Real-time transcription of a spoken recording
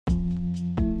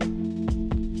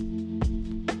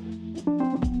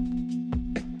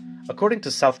According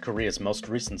to South Korea's most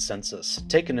recent census,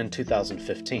 taken in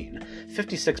 2015,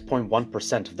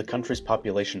 56.1% of the country's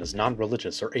population is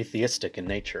non-religious or atheistic in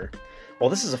nature. While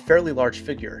this is a fairly large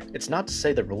figure, it's not to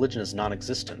say that religion is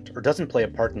non-existent or doesn't play a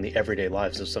part in the everyday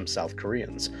lives of some South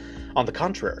Koreans. On the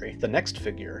contrary, the next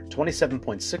figure,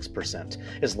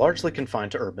 27.6%, is largely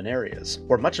confined to urban areas,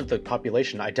 where much of the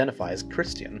population identify as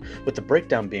Christian, with the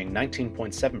breakdown being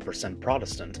 19.7%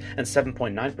 Protestant and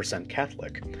 7.9%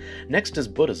 Catholic. Next is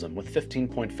Buddhism with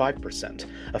 15.5%,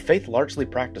 a faith largely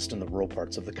practiced in the rural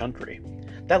parts of the country.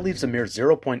 That leaves a mere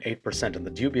 0.8% in the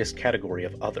dubious category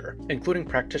of other, including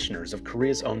practitioners of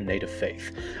Korea's own native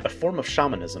faith, a form of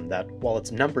shamanism that, while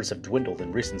its numbers have dwindled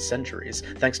in recent centuries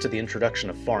thanks to the introduction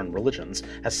of foreign religions,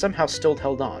 has somehow still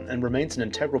held on and remains an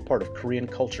integral part of Korean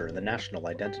culture and the national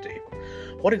identity.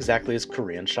 What exactly is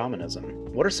Korean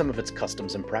shamanism? What are some of its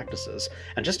customs and practices?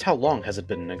 And just how long has it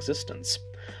been in existence?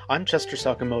 I'm Chester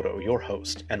Sakamoto, your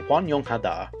host, and Hwanyong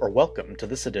Hada, or welcome to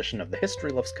this edition of the History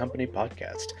Loves Company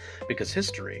podcast, because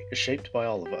history is shaped by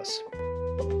all of us.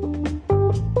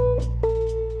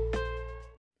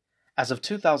 As of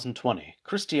 2020,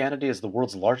 Christianity is the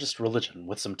world's largest religion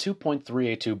with some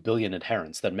 2.382 billion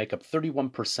adherents that make up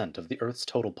 31% of the Earth's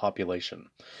total population.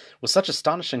 With such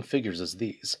astonishing figures as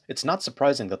these, it's not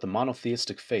surprising that the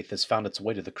monotheistic faith has found its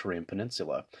way to the Korean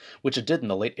peninsula, which it did in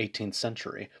the late 18th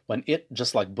century, when it,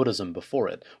 just like Buddhism before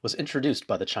it, was introduced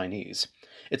by the Chinese.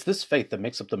 It's this faith that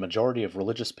makes up the majority of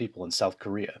religious people in South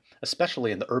Korea,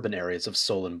 especially in the urban areas of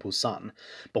Seoul and Busan.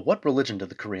 But what religion did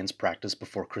the Koreans practice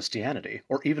before Christianity,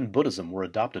 or even Buddhism, were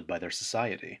adopted by their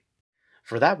society?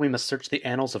 For that we must search the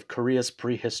annals of Korea's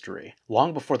prehistory,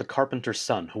 long before the carpenter's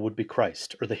son who would be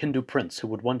Christ, or the Hindu prince who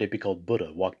would one day be called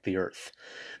Buddha, walked the earth.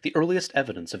 The earliest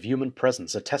evidence of human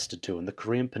presence attested to in the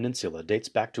Korean peninsula dates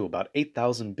back to about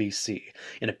 8000 BC,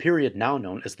 in a period now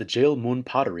known as the Jeolmun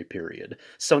pottery period,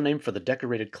 so named for the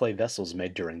decorated clay vessels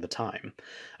made during the time.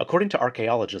 According to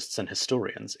archaeologists and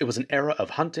historians, it was an era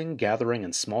of hunting, gathering,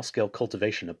 and small-scale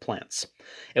cultivation of plants.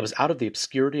 It was out of the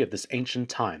obscurity of this ancient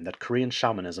time that Korean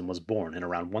shamanism was born in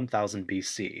around 1000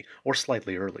 BC, or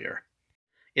slightly earlier.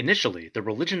 Initially, the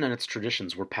religion and its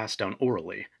traditions were passed down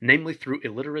orally, namely through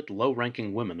illiterate,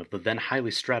 low-ranking women of the then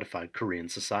highly stratified Korean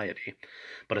society.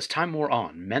 But as time wore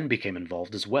on, men became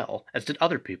involved as well, as did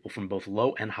other people from both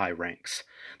low and high ranks.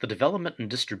 The development and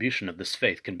distribution of this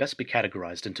faith can best be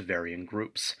categorized into varying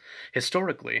groups.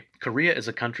 Historically, Korea is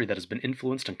a country that has been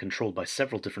influenced and controlled by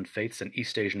several different faiths and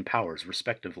East Asian powers,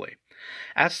 respectively.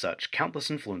 As such,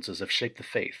 countless influences have shaped the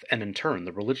faith, and in turn,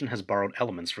 the religion has borrowed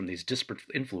elements from these disparate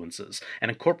influences and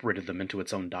incorporated them into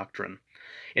its own doctrine.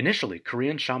 Initially,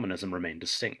 Korean shamanism remained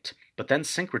distinct, but then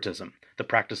syncretism, the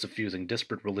practice of fusing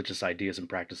disparate religious ideas and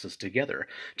practices together,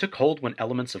 took hold when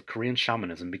elements of Korean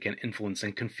shamanism began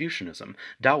influencing Confucianism,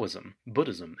 Taoism,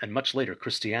 Buddhism, and much later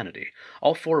Christianity,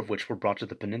 all four of which were brought to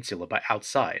the peninsula by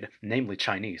outside, namely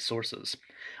Chinese, sources.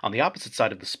 On the opposite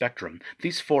side of the spectrum,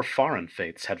 these four foreign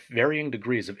faiths had varying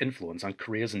degrees of influence on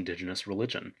Korea's indigenous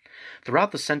religion.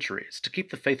 Throughout the centuries, to keep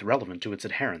the faith relevant to its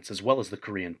adherents as well as the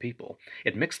Korean people,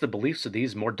 it mixed the beliefs of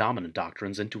these more dominant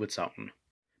doctrines into its own.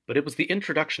 But it was the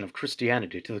introduction of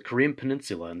Christianity to the Korean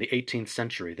peninsula in the 18th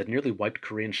century that nearly wiped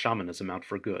Korean shamanism out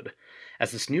for good.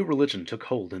 As this new religion took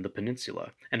hold in the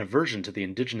peninsula, and aversion to the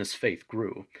indigenous faith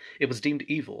grew, it was deemed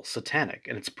evil, satanic,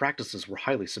 and its practices were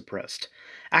highly suppressed.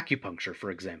 Acupuncture,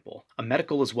 for example, a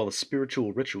medical as well as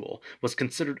spiritual ritual, was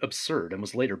considered absurd and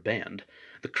was later banned.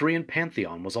 The Korean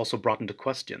pantheon was also brought into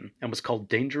question, and was called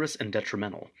dangerous and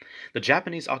detrimental. The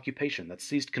Japanese occupation that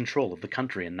seized control of the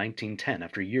country in 1910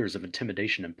 after years of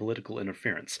intimidation and political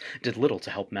interference did little to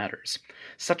help matters.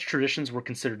 Such traditions were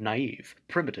considered naive,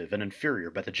 primitive, and inferior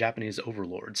by the Japanese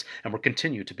overlords, and were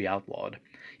continued to be outlawed.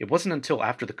 It wasn't until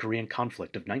after the Korean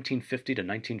conflict of 1950 to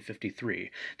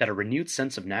 1953 that a renewed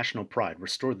sense of national pride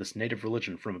restored this native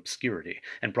religion from obscurity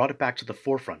and brought it back to the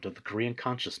forefront of the Korean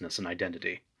consciousness and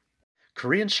identity.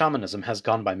 Korean shamanism has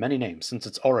gone by many names since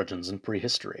its origins in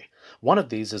prehistory. One of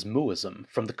these is Muism,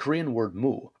 from the Korean word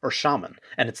mu, or shaman,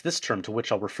 and it's this term to which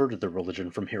I'll refer to the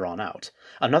religion from here on out.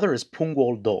 Another is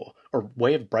Punggol-do, or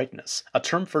way of brightness, a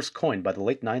term first coined by the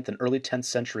late 9th and early 10th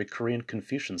century Korean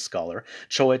Confucian scholar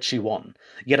Choe Chi-won.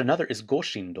 Yet another is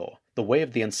Goshin-do, the way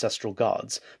of the ancestral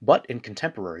gods, but in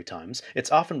contemporary times,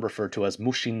 it's often referred to as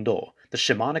Mushin-do, the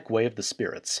shamanic way of the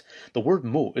spirits. The word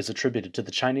mu is attributed to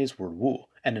the Chinese word wu,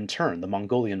 and in turn the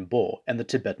Mongolian bo and the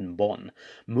Tibetan bon.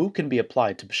 Mu can be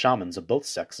applied to shamans of both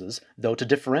sexes, though to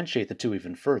differentiate the two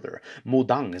even further,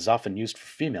 mudang is often used for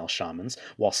female shamans,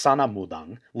 while sana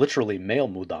mudang, literally male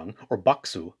mudang, or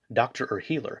baksu, doctor or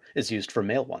healer, is used for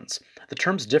male ones. The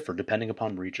terms differ depending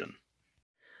upon region.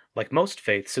 Like most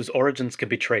faiths whose origins can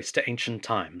be traced to ancient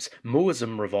times,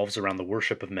 Muism revolves around the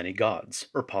worship of many gods,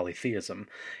 or polytheism.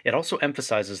 It also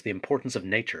emphasizes the importance of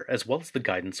nature as well as the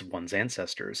guidance of one's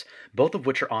ancestors, both of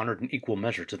which are honored in equal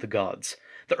measure to the gods.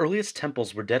 The earliest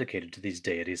temples were dedicated to these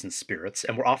deities and spirits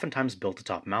and were oftentimes built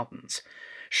atop mountains.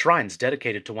 Shrines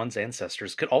dedicated to one's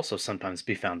ancestors could also sometimes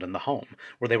be found in the home,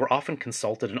 where they were often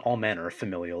consulted in all manner of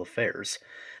familial affairs.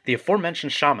 The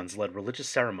aforementioned shamans led religious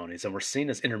ceremonies and were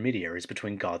seen as intermediaries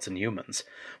between gods and humans.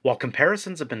 While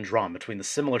comparisons have been drawn between the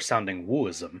similar-sounding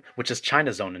Wuism, which is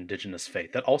China's own indigenous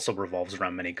faith that also revolves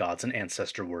around many gods and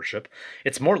ancestor worship,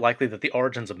 it's more likely that the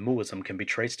origins of Muism can be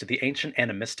traced to the ancient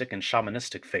animistic and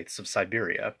shamanistic faiths of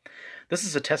Siberia. This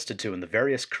is attested to in the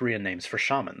various Korean names for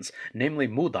shamans, namely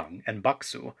Mudang and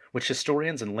Baksu, which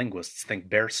historians and linguists think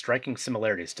bear striking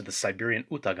similarities to the Siberian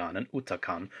Utagan and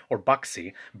Utakan, or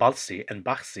Baksi, Balsi, and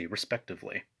Baxi,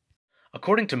 respectively.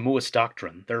 According to Muist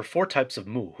doctrine, there are 4 types of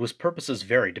Mu whose purposes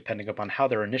vary depending upon how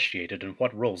they're initiated and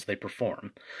what roles they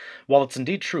perform. While it's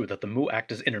indeed true that the Mu act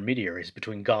as intermediaries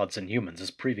between gods and humans as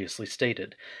previously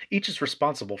stated, each is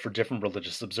responsible for different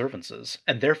religious observances,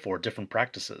 and therefore different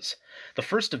practices. The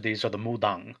first of these are the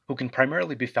Mudang, who can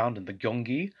primarily be found in the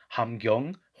Gyeonggi,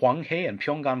 Hamgyong, Hwanghae, and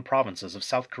Pyongan provinces of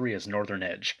South Korea's northern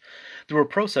edge. Through a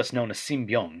process known as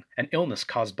Simbyong, an illness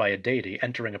caused by a deity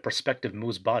entering a prospective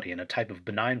Mu's body in a type of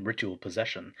benign ritual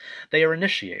possession, they are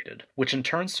initiated, which in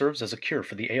turn serves as a cure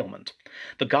for the ailment.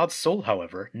 The god's soul,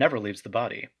 however, never leaves the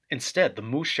body. Instead, the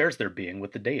Mu shares their being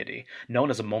with the deity,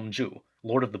 known as a Momju,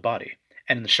 lord of the body,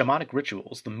 and in the shamanic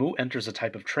rituals, the Mu enters a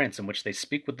type of trance in which they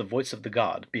speak with the voice of the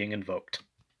god being invoked.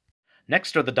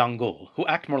 Next are the Dangol, who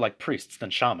act more like priests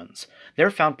than shamans. They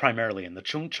are found primarily in the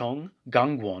Chungcheong,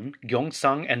 Gangwon,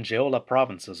 Gyeongsang, and Jeolla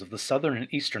provinces of the southern and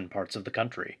eastern parts of the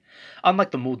country.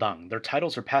 Unlike the Mudang, their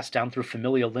titles are passed down through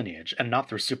familial lineage and not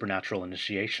through supernatural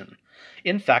initiation.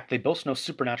 In fact, they boast no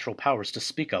supernatural powers to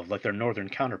speak of like their northern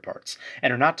counterparts,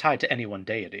 and are not tied to any one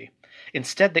deity.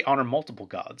 Instead, they honor multiple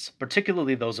gods,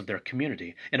 particularly those of their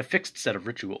community, in a fixed set of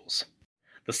rituals.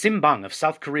 The Simbang of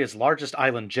South Korea's largest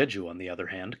island Jeju, on the other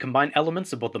hand, combine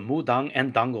elements of both the Mudang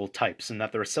and Dangol types in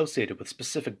that they're associated with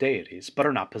specific deities, but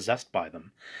are not possessed by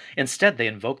them. Instead, they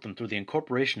invoke them through the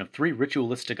incorporation of 3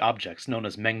 ritualistic objects known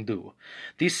as Mengdu.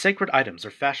 These sacred items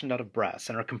are fashioned out of brass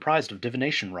and are comprised of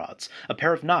divination rods, a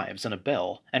pair of knives, and a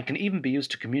bell, and can even be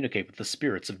used to communicate with the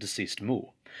spirits of deceased Mu.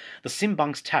 The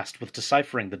Simbangs tasked with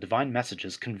deciphering the divine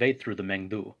messages conveyed through the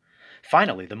Mengdu.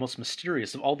 Finally, the most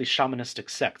mysterious of all these shamanistic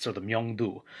sects are the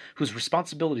Myeongdu, whose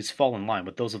responsibilities fall in line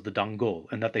with those of the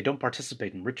Dangol in that they don't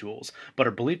participate in rituals, but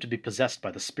are believed to be possessed by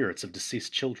the spirits of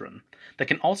deceased children. They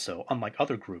can also, unlike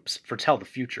other groups, foretell the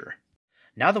future.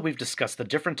 Now that we've discussed the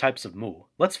different types of Mu,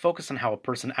 let's focus on how a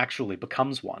person actually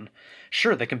becomes one.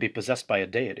 Sure, they can be possessed by a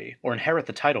deity, or inherit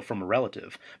the title from a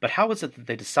relative, but how is it that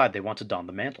they decide they want to don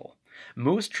the mantle?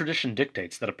 Mu's tradition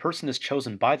dictates that a person is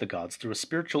chosen by the gods through a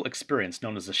spiritual experience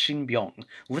known as a Shinbyong,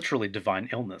 literally divine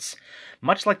illness.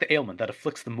 Much like the ailment that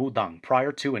afflicts the Mudang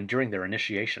prior to and during their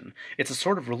initiation, it's a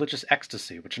sort of religious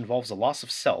ecstasy which involves a loss of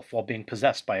self while being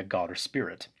possessed by a god or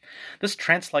spirit. This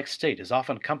trance-like state is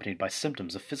often accompanied by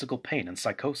symptoms of physical pain and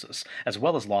psychosis, as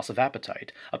well as loss of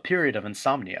appetite, a period of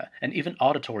insomnia, and even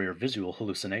auditory or visual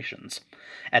hallucinations.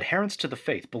 Adherents to the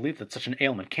faith believe that such an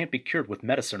ailment can't be cured with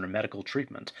medicine or medical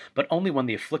treatment, but only when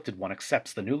the afflicted one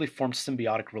accepts the newly formed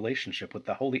symbiotic relationship with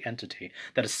the holy entity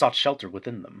that has sought shelter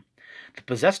within them. The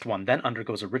possessed one then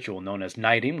undergoes a ritual known as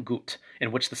Nairim Gut,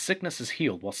 in which the sickness is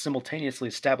healed while simultaneously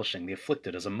establishing the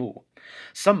afflicted as a Mu.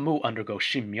 Some Mu undergo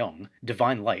Shimmyong,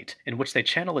 divine light, in which they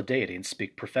channel a deity and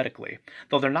speak prophetically,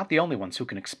 though they're not the only ones who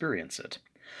can experience it.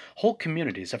 Whole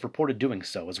communities have reported doing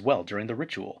so as well during the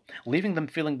ritual, leaving them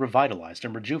feeling revitalized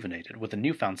and rejuvenated with a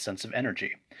newfound sense of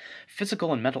energy.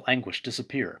 Physical and mental anguish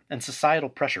disappear, and societal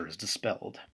pressure is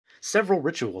dispelled. Several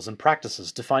rituals and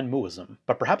practices define Muism,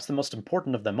 but perhaps the most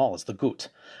important of them all is the Gut,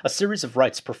 a series of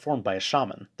rites performed by a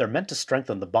shaman. They're meant to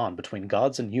strengthen the bond between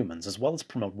gods and humans as well as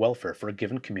promote welfare for a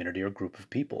given community or group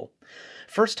of people.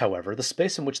 First, however, the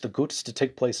space in which the Gut is to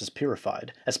take place is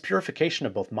purified, as purification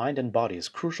of both mind and body is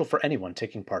crucial for anyone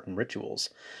taking part in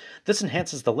rituals. This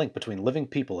enhances the link between living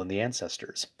people and the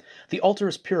ancestors. The altar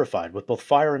is purified with both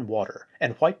fire and water,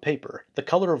 and white paper, the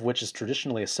color of which is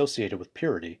traditionally associated with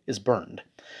purity, is burned.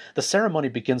 The ceremony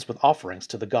begins with offerings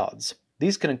to the gods.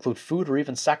 These can include food or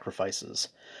even sacrifices.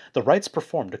 The rites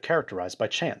performed are characterized by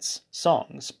chants,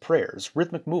 songs, prayers,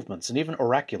 rhythmic movements, and even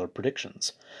oracular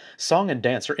predictions. Song and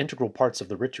dance are integral parts of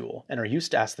the ritual, and are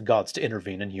used to ask the gods to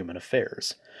intervene in human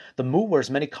affairs. The Mu wears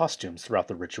many costumes throughout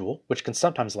the ritual, which can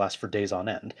sometimes last for days on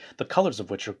end, the colors of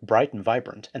which are bright and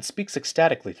vibrant, and speaks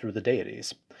ecstatically through the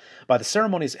deities. By the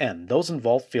ceremony's end, those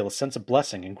involved feel a sense of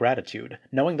blessing and gratitude,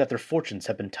 knowing that their fortunes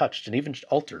have been touched and even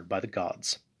altered by the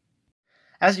gods.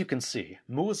 As you can see,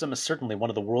 Muism is certainly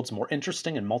one of the world's more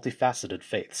interesting and multifaceted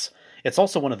faiths. It's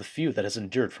also one of the few that has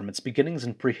endured from its beginnings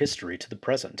in prehistory to the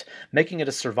present, making it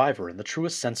a survivor in the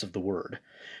truest sense of the word.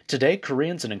 Today,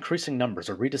 Koreans in increasing numbers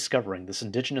are rediscovering this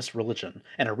indigenous religion,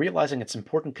 and are realizing its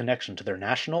important connection to their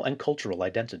national and cultural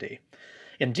identity.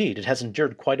 Indeed, it has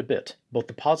endured quite a bit, both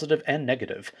the positive and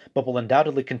negative, but will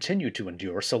undoubtedly continue to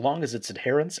endure so long as its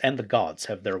adherents and the gods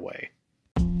have their way.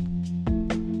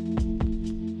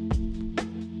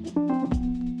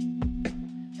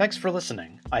 Thanks for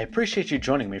listening. I appreciate you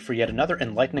joining me for yet another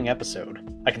enlightening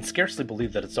episode. I can scarcely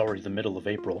believe that it's already the middle of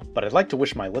April, but I'd like to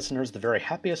wish my listeners the very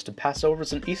happiest of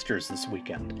Passovers and Easters this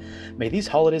weekend. May these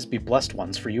holidays be blessed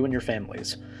ones for you and your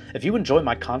families. If you enjoy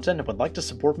my content and would like to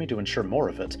support me to ensure more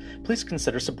of it, please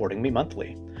consider supporting me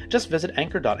monthly. Just visit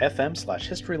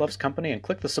anchor.fm/historylovescompany and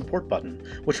click the support button,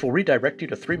 which will redirect you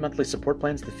to 3 monthly support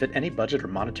plans that fit any budget or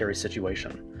monetary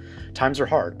situation. Times are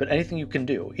hard, but anything you can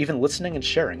do, even listening and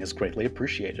sharing, is greatly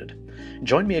appreciated.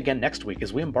 Join me again next week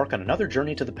as we embark on another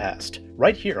journey to the past,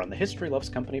 right here on the History Loves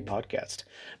Company podcast,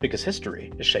 because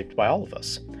history is shaped by all of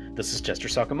us. This is Chester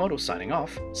Sakamoto signing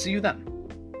off. See you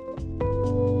then.